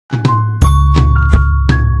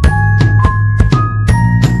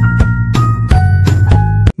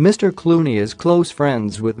Mr Clooney is close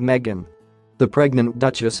friends with Meghan. The pregnant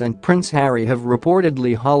Duchess and Prince Harry have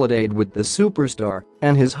reportedly holidayed with the superstar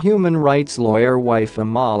and his human rights lawyer wife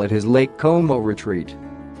Amal at his Lake Como retreat.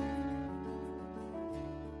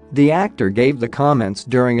 The actor gave the comments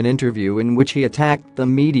during an interview in which he attacked the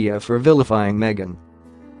media for vilifying Meghan.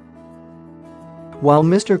 While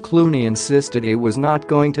Mr Clooney insisted he was not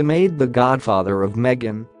going to make the godfather of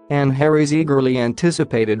Meghan and Harry's eagerly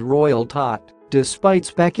anticipated royal tot, despite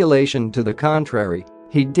speculation to the contrary,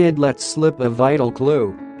 he did let slip a vital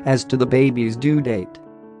clue as to the baby's due date.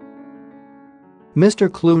 Mr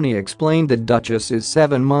Clooney explained the Duchess is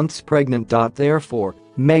 7 months pregnant. Therefore,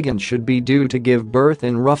 Meghan should be due to give birth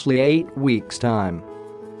in roughly 8 weeks' time.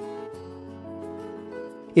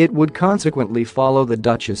 It would consequently follow the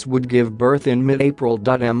Duchess would give birth in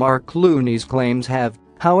mid-April.Mr Clooney's claims have,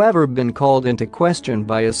 however, been called into question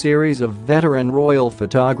by a series of veteran royal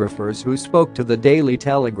photographers who spoke to the Daily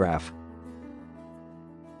Telegraph.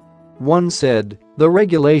 One said, "The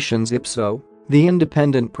regulations IPSO, the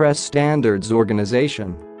independent press standards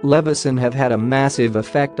organization, Leveson have had a massive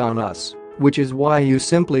effect on us, which is why you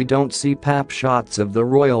simply don't see pap shots of the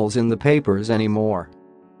royals in the papers anymore.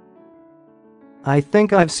 I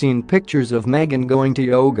think I've seen pictures of Meghan going to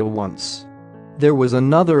yoga once. There was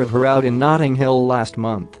another of her out in Notting Hill last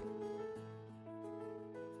month.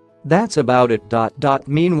 That's about it."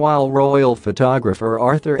 Meanwhile, royal photographer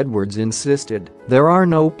Arthur Edwards insisted there are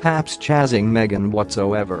no paps chazzing Meghan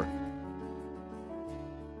whatsoever.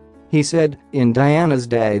 He said, "In Diana's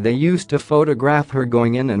day they used to photograph her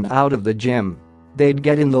going in and out of the gym. They'd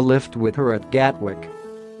get in the lift with her at Gatwick.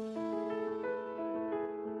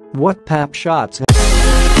 What pap shots